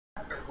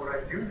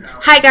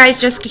Hi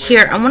guys, Jessica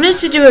here. I wanted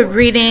to do a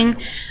reading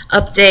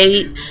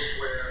update.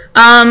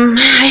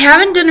 I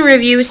haven't done a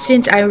review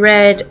since I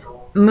read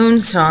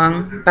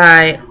Moonsong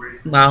by,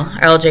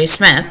 L.J.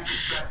 Smith,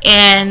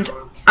 and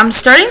I'm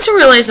starting to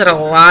realize that a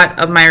lot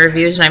of my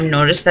reviews, and I've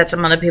noticed that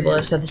some other people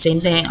have said the same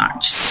thing,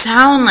 just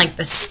sound like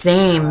the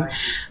same.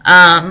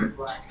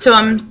 So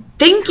I'm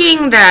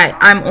thinking that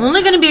I'm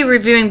only going to be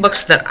reviewing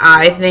books that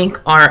I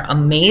think are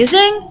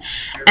amazing,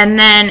 and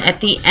then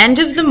at the end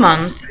of the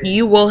month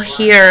you will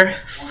hear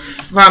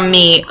from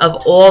me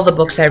of all the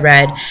books I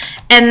read,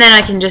 and then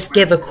I can just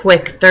give a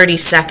quick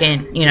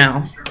 30-second,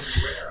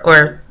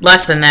 or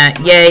less than that,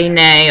 yay,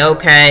 nay,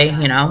 okay,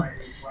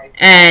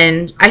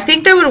 and I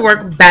think that would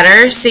work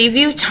better, save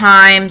you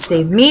time,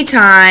 save me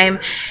time,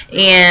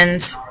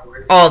 and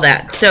all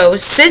that. So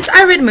since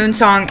I read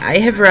Moonsong, I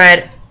have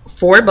read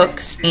 4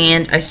 books,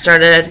 and I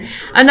started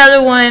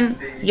another one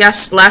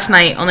last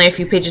night, only a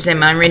few pages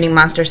in. I'm reading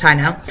Monsters High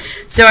now.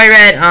 So I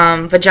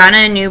read Vagina,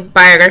 a New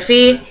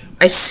Biography.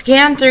 I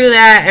scanned through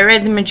that. I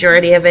read the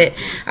majority of it.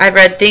 I've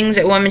read Things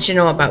That Women Should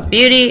Know About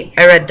Beauty.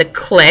 I read The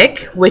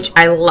Click, which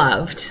I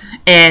loved,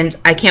 and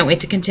I can't wait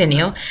to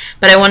continue.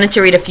 But I wanted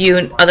to read a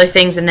few other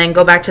things and then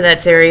go back to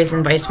that series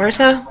and vice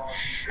versa.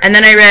 And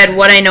then I read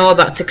What I Know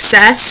About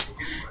Success,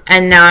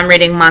 and now I'm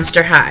reading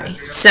Monster High.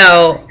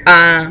 So,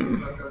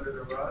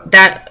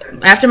 that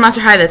after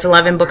Monster High, that's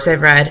 11 books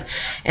I've read,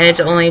 and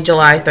it's only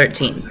July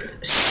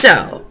 13th.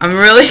 So, I'm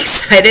really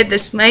excited.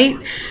 This might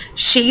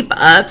shape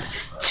up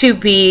to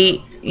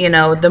be,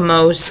 the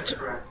most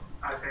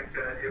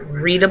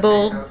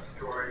readable,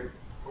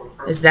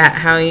 is that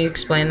how you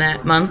explain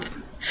that,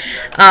 month?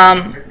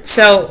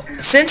 So,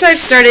 since I've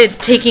started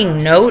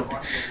taking note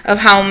of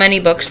how many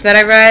books that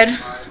I read,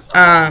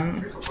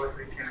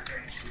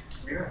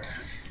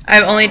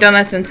 I've only done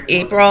that since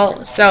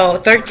April, so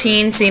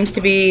 13 seems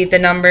to be the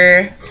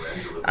number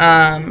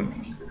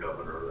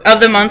of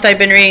the month. I've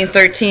been reading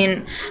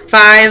 13,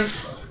 5,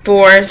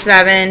 4,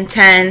 7,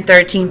 10,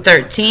 13,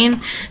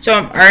 13, so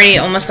I'm already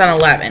almost on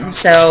 11.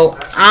 So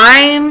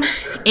I'm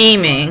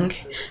aiming,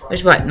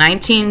 there's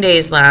 19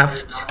 days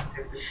left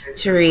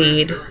to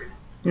read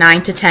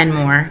 9 to 10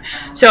 more.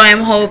 So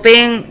I'm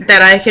hoping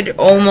that I could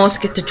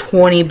almost get to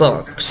 20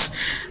 books.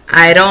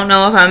 I don't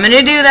know if I'm going to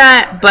do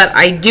that, but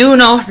I do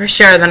know for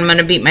sure that I'm going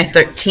to beat my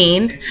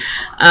 13.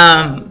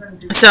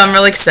 So I'm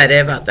really excited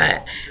about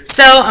that.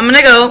 So I'm going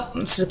to go.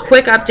 This is a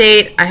quick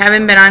update. I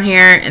haven't been on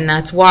here, and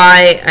that's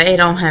why I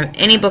don't have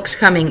any books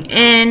coming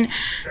in,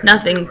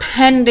 nothing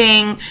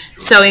pending.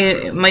 So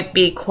it might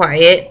be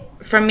quiet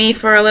from me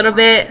for a little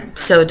bit.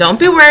 So don't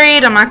be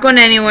worried. I'm not going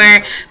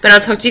anywhere. But I'll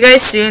talk to you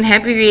guys soon.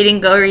 Happy reading.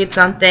 Go read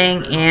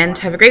something, and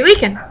have a great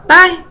weekend.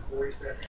 Bye.